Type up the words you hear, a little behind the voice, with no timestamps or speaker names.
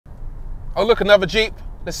Oh look, another Jeep.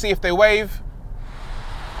 Let's see if they wave.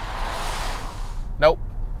 Nope,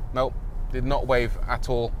 nope, did not wave at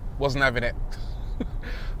all. Wasn't having it.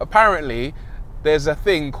 Apparently, there's a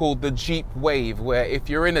thing called the Jeep wave, where if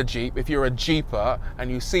you're in a Jeep, if you're a Jeeper and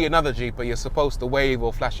you see another Jeeper, you're supposed to wave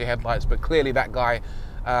or flash your headlights, but clearly that guy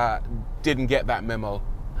didn't get that memo.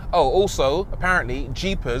 Oh, also, apparently,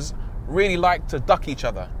 Jeepers really like to duck each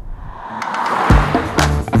other.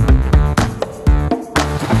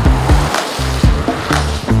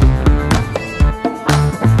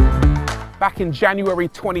 Back in January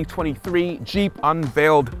 2023, Jeep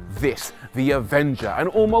unveiled this, the Avenger, and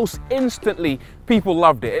almost instantly people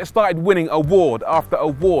loved it. It started winning award after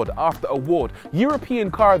award after award. European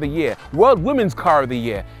Car of the Year, World Women's Car of the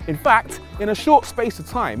Year. In fact, in a short space of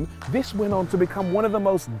time, this went on to become one of the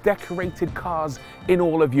most decorated cars in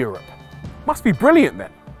all of Europe. Must be brilliant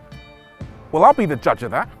then. Well, I'll be the judge of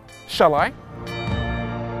that, shall I?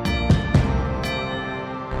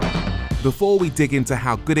 Before we dig into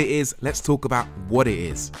how good it is, let's talk about what it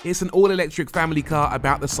is. It's an all-electric family car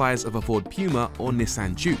about the size of a Ford Puma or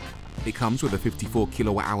Nissan Juke. It comes with a 54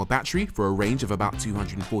 kilowatt-hour battery for a range of about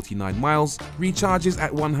 249 miles, recharges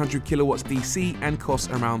at 100 kilowatts DC and costs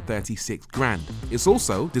around 36 grand. It's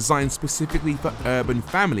also designed specifically for urban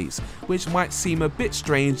families, which might seem a bit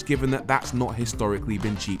strange given that that's not historically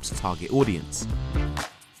been Jeep's target audience.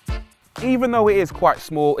 Even though it is quite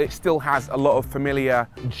small, it still has a lot of familiar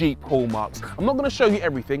Jeep hallmarks. I'm not going to show you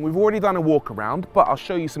everything, we've already done a walk around, but I'll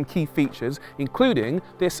show you some key features, including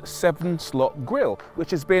this 7-slot grille,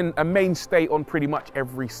 which has been a mainstay on pretty much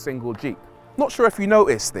every single Jeep. Not sure if you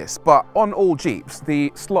noticed this, but on all Jeeps,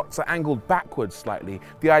 the slots are angled backwards slightly,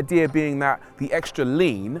 the idea being that the extra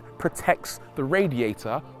lean protects the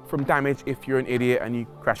radiator from damage if you're an idiot and you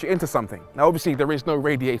crash it into something. Now obviously there is no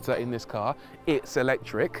radiator in this car, it's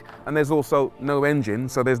electric, and there's also no engine,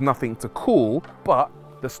 so there's nothing to cool, but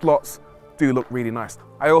the slots do look really nice.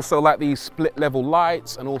 I also like these split level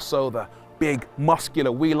lights and also the big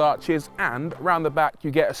muscular wheel arches, and around the back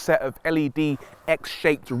you get a set of LED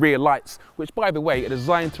X-shaped rear lights, which by the way are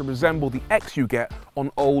designed to resemble the X you get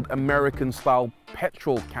on old American style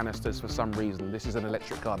petrol canisters for some reason. This is an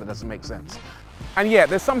electric car, that doesn't make sense. And yeah,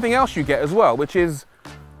 there's something else you get as well, which is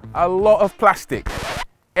a lot of plastic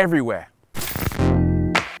everywhere.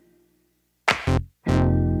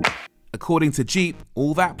 According to Jeep,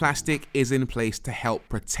 all that plastic is in place to help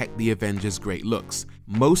protect the Avenger's great looks.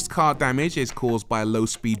 Most car damage is caused by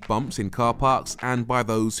low-speed bumps in car parks and by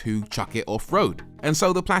those who chuck it off-road. And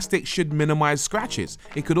so the plastic should minimize scratches.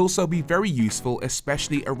 It could also be very useful,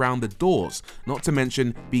 especially around the doors, not to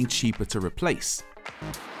mention being cheaper to replace.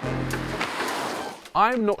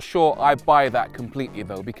 I'm not sure I buy that completely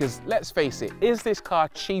though, because let's face it, is this car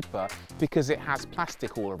cheaper because it has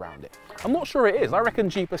plastic all around it? I'm not sure it is. I reckon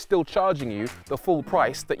Jeep are still charging you the full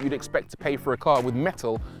price that you'd expect to pay for a car with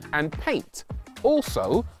metal and paint.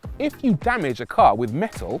 Also, if you damage a car with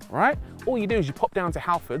metal, right, all you do is you pop down to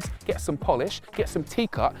Halfords, get some polish, get some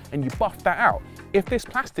T-cut, and you buff that out. If this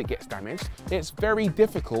plastic gets damaged, it's very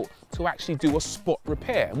difficult to actually do a spot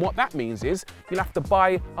repair. And what that means is you'll have to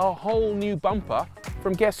buy a whole new bumper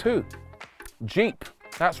from guess who? Jeep.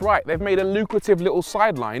 That's right, they've made a lucrative little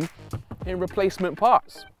sideline in replacement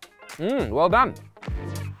parts. Well done.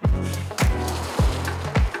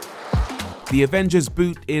 The Avenger's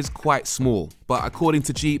boot is quite small, but according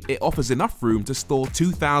to Jeep, it offers enough room to store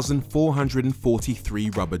 2,443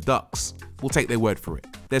 rubber ducks. We'll take their word for it.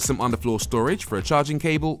 There's some underfloor storage for a charging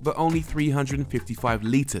cable, but only 355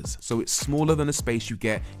 litres, so it's smaller than the space you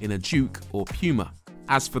get in a Juke or Puma.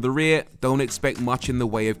 As for the rear, don't expect much in the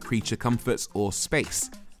way of creature comforts or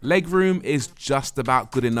space. Legroom is just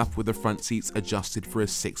about good enough with the front seats adjusted for a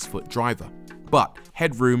 6-foot driver. But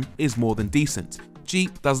headroom is more than decent.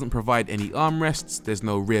 Jeep doesn't provide any armrests, there's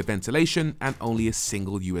no rear ventilation, and only a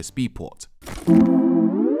single USB port.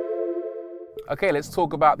 Okay, let's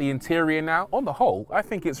talk about the interior now. On the whole, I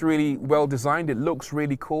think it's really well designed, it looks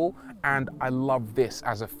really cool, and I love this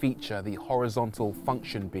as a feature, the horizontal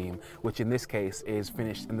function beam, which in this case is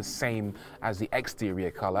finished in the same as the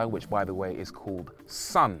exterior color, which by the way is called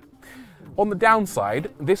Sun. On the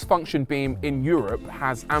downside, this function beam in Europe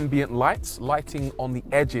has ambient lights lighting on the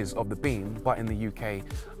edges of the beam, but in the UK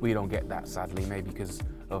we don't get that, sadly, maybe because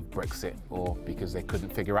of Brexit or because they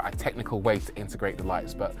couldn't figure out a technical way to integrate the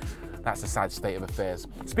lights, but that's a sad state of affairs.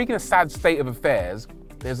 Speaking of sad state of affairs,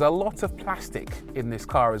 there's a lot of plastic in this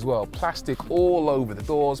car as well. Plastic all over the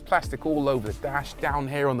doors, plastic all over the dash, down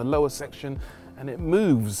here on the lower section, and it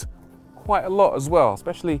moves quite a lot as well,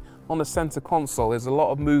 especially on the center console. There's a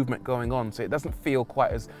lot of movement going on, so it doesn't feel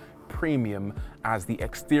quite as premium as the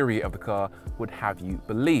exterior of the car would have you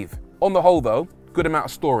believe. On the whole though, good amount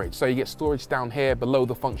of storage. So you get storage down here below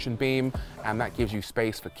the function beam, and that gives you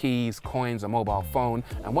space for keys, coins, a mobile phone.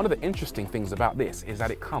 And one of the interesting things about this is that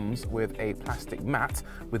it comes with a plastic mat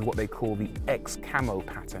with what they call the X camo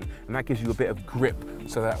pattern. And that gives you a bit of grip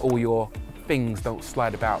so that all your things don't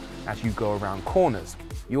slide about as you go around corners.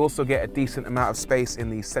 You also get a decent amount of space in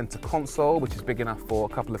the center console, which is big enough for a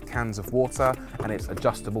couple of cans of water, and it's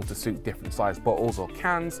adjustable to suit different size bottles or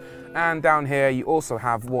cans. And down here you also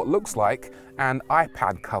have what looks like an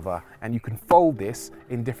iPad cover, and you can fold this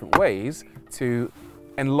in different ways to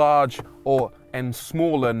enlarge or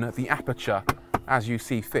smallen the aperture as you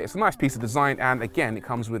see fit. It's a nice piece of design, and again it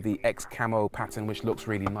comes with the X camo pattern, which looks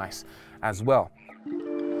really nice as well.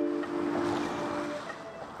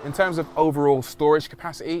 In terms of overall storage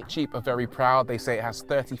capacity, Jeep are very proud. They say it has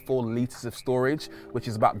 34 litres of storage, which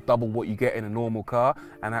is about double what you get in a normal car,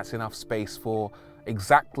 and that's enough space for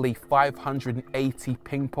exactly 580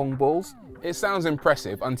 ping pong balls. It sounds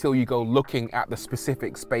impressive until you go looking at the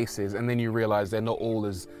specific spaces, and then you realize they're not all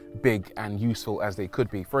as big and useful as they could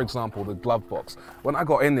be. For example, the glove box. When I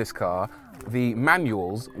got in this car, the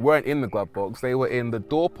manuals weren't in the glove box, they were in the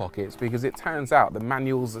door pockets, because it turns out the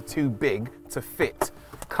manuals are too big to fit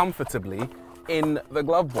comfortably in the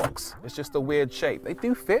glove box. It's just a weird shape. They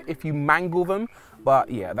do fit if you mangle them, but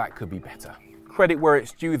yeah, that could be better. Credit where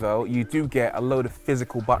it's due though, you do get a load of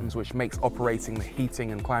physical buttons, which makes operating the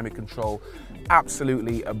heating and climate control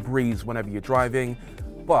absolutely a breeze whenever you're driving,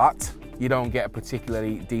 but you don't get a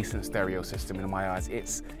particularly decent stereo system in my eyes.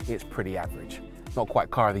 It's pretty average. Not quite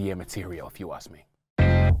car of the year material, if you ask me.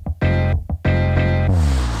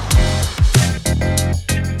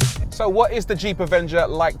 So what is the Jeep Avenger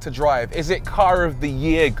like to drive? Is it car of the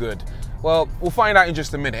year good? Well, we'll find out in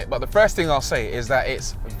just a minute, but the first thing I'll say is that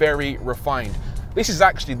it's very refined. This is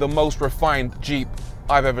actually the most refined Jeep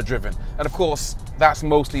I've ever driven. And of course, that's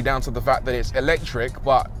mostly down to the fact that it's electric,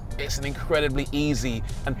 but it's an incredibly easy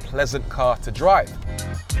and pleasant car to drive.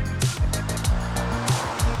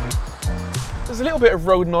 There's a little bit of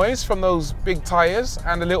road noise from those big tires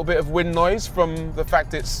and a little bit of wind noise from the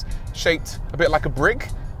fact it's shaped a bit like a brick,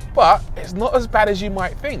 but it's not as bad as you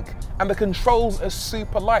might think. And the controls are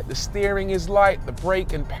super light. The steering is light, the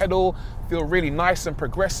brake and pedal feel really nice and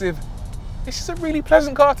progressive. This is a really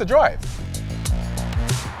pleasant car to drive.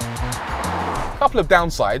 A couple of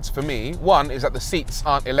downsides for me. One is that the seats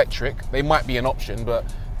aren't electric. They might be an option, but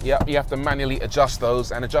yeah, you have to manually adjust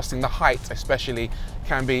those, and adjusting the height especially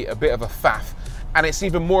can be a bit of a faff. And it's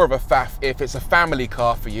even more of a faff if it's a family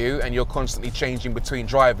car for you and you're constantly changing between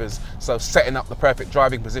drivers. So setting up the perfect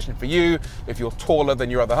driving position for you, if you're taller than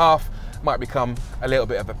your other half, might become a little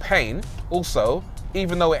bit of a pain. Also,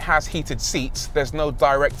 even though it has heated seats, there's no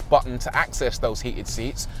direct button to access those heated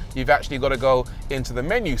seats. You've actually got to go into the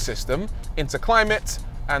menu system, into climate,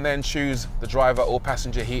 and then choose the driver or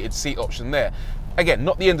passenger heated seat option there. Again,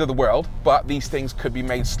 not the end of the world, but these things could be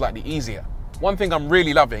made slightly easier. One thing I'm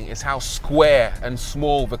really loving is how square and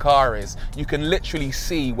small the car is. You can literally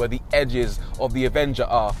see where the edges of the Avenger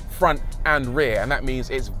are, front and rear, and that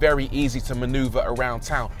means it's very easy to maneuver around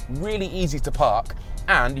town, really easy to park.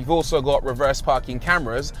 And you've also got reverse parking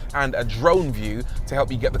cameras and a drone view to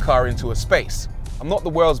help you get the car into a space. I'm not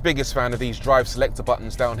the world's biggest fan of these drive selector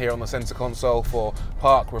buttons down here on the center console for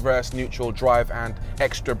park, reverse, neutral, drive, and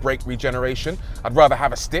extra brake regeneration. I'd rather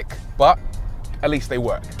have a stick, but at least they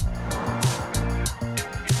work.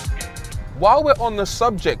 While we're on the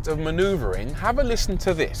subject of maneuvering, have a listen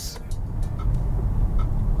to this.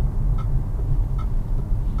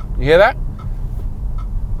 You hear that?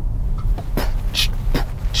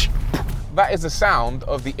 That is the sound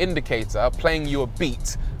of the indicator playing you a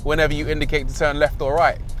beat whenever you indicate to turn left or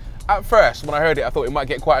right. At first, when I heard it, I thought it might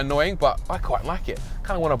get quite annoying, but I quite like it.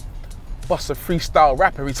 Kind of want to bust a freestyle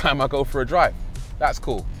rap every time I go for a drive. That's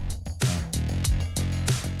cool.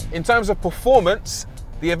 In terms of performance,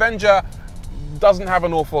 the Avenger doesn't have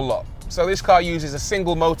an awful lot. So this car uses a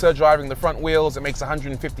single motor driving the front wheels. It makes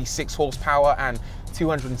 156 horsepower and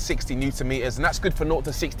 260 Newton meters, and that's good for 0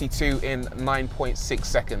 to 62 in 9.6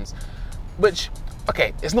 seconds. Which,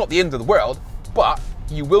 okay, it's not the end of the world, but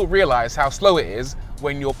you will realize how slow it is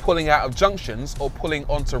when you're pulling out of junctions or pulling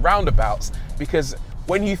onto roundabouts, because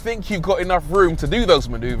when you think you've got enough room to do those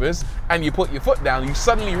maneuvers and you put your foot down, you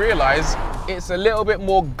suddenly realize it's a little bit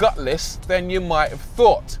more gutless than you might have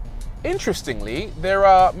thought. Interestingly, there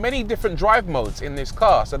are many different drive modes in this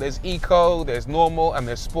car. So there's eco, there's normal, and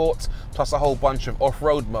there's sport, plus a whole bunch of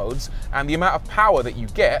off-road modes. And the amount of power that you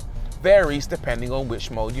get varies depending on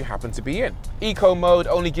which mode you happen to be in. Eco mode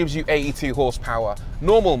only gives you 82 horsepower,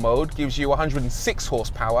 normal mode gives you 106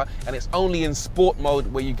 horsepower, and it's only in sport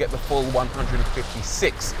mode where you get the full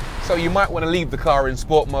 156. So you might want to leave the car in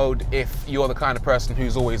sport mode if you're the kind of person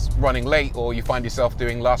who's always running late, or you find yourself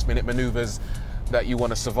doing last minute maneuvers that you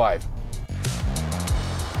want to survive.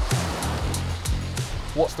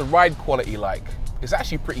 What's the ride quality like? It's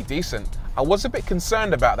actually pretty decent. I was a bit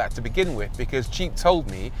concerned about that to begin with because Jeep told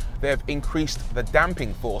me they've increased the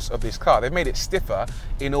damping force of this car. They've made it stiffer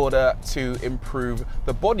in order to improve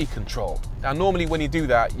the body control. Now normally when you do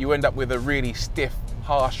that, you end up with a really stiff,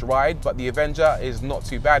 harsh ride, but the Avenger is not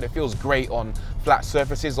too bad. It feels great on flat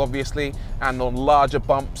surfaces, obviously, and on larger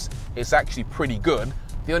bumps, it's actually pretty good.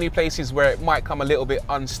 The only places where it might come a little bit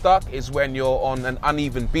unstuck is when you're on an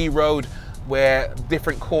uneven B road, where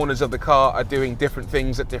different corners of the car are doing different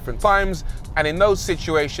things at different times. And in those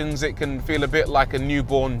situations, it can feel a bit like a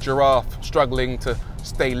newborn giraffe struggling to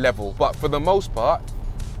stay level. But for the most part,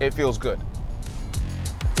 it feels good.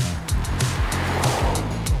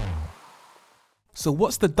 So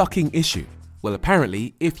what's the ducking issue? Well,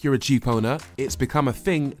 apparently, if you're a Jeep owner, it's become a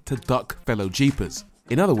thing to duck fellow Jeepers.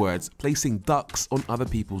 In other words, placing ducks on other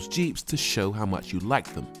people's Jeeps to show how much you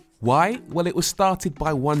like them. Why? Well, it was started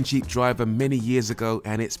by one Jeep driver many years ago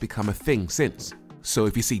and it's become a thing since. So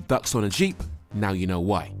if you see ducks on a Jeep, now you know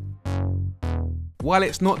why. While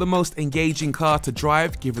it's not the most engaging car to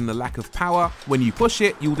drive given the lack of power, when you push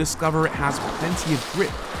it, you'll discover it has plenty of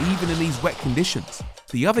grip, even in these wet conditions.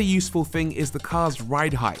 The other useful thing is the car's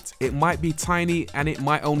ride height. It might be tiny and it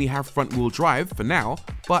might only have front wheel drive for now,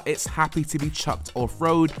 but it's happy to be chucked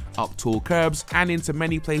off-road, up tall curbs, and into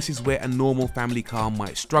many places where a normal family car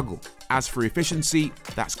might struggle. As for efficiency,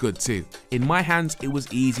 that's good too. In my hands, it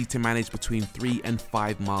was easy to manage between 3 and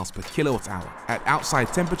 5 miles per kilowatt hour at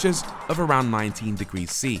outside temperatures of around 19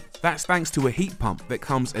 degrees C. That's thanks to a heat pump that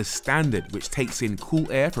comes as standard, which takes in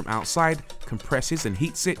cool air from outside, compresses and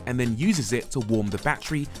heats it, and then uses it to warm the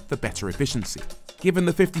battery for better efficiency. Given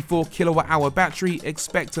the 54 kilowatt hour battery,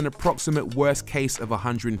 expect an approximate worst case of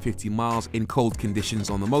 150 miles in cold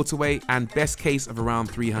conditions on the motorway and best case of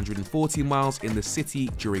around 340 miles in the city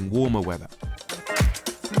during warmer weather.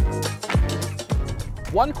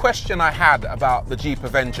 One question I had about the Jeep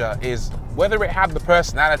Avenger is whether it had the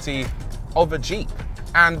personality of a Jeep.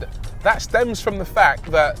 And that stems from the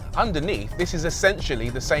fact that underneath, this is essentially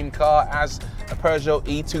the same car as a Peugeot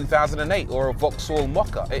E-2008 or a Vauxhall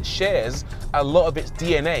Mocha. It shares a lot of its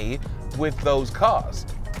DNA with those cars.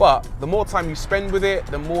 But the more time you spend with it,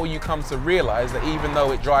 the more you come to realize that even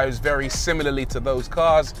though it drives very similarly to those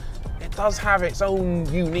cars, it does have its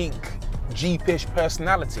own unique Jeepish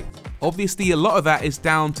personality. Obviously, a lot of that is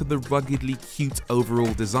down to the ruggedly cute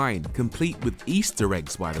overall design, complete with Easter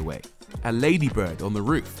eggs, by the way. A ladybird on the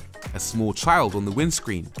roof, a small child on the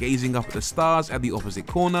windscreen gazing up at the stars at the opposite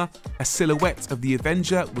corner, a silhouette of the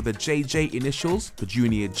Avenger with a JJ initials for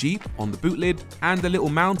Junior Jeep on the boot lid, and a little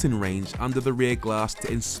mountain range under the rear glass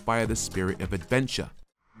to inspire the spirit of adventure.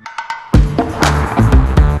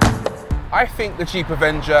 I think the Jeep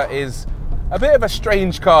Avenger is a bit of a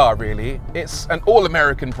strange car, really. It's an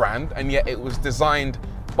all-American brand, and yet it was designed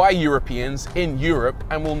by Europeans in Europe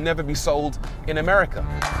and will never be sold in America.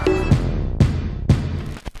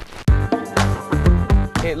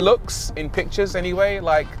 It looks, in pictures anyway,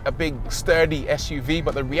 like a big sturdy SUV,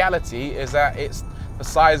 but the reality is that it's the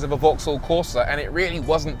size of a Vauxhall Corsa and it really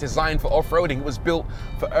wasn't designed for off-roading. It was built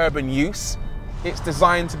for urban use. It's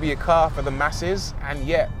designed to be a car for the masses, and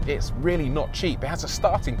yet it's really not cheap. It has a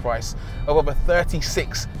starting price of over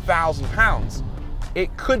 £36,000.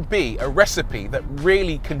 It could be a recipe that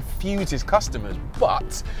really confuses customers,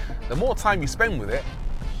 but the more time you spend with it,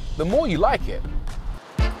 the more you like it.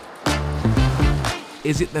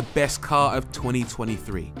 Is it the best car of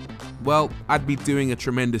 2023? Well, I'd be doing a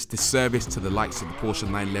tremendous disservice to the likes of the Porsche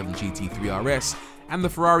 911 GT3 RS and the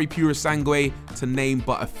Ferrari Purosangue, to name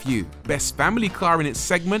but a few. Best family car in its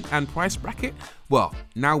segment and price bracket? Well,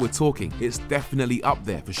 now we're talking. It's definitely up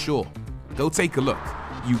there for sure. Go take a look.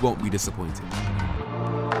 You won't be disappointed.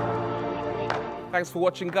 Thanks for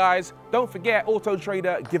watching, guys. Don't forget, Auto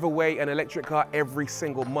Trader give away an electric car every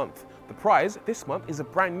single month. The prize this month is a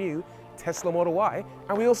brand new Tesla Model Y,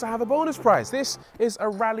 and we also have a bonus prize. This is a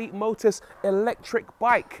Rally Motors electric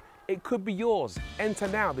bike. It could be yours. Enter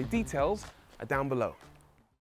now. The details are down below.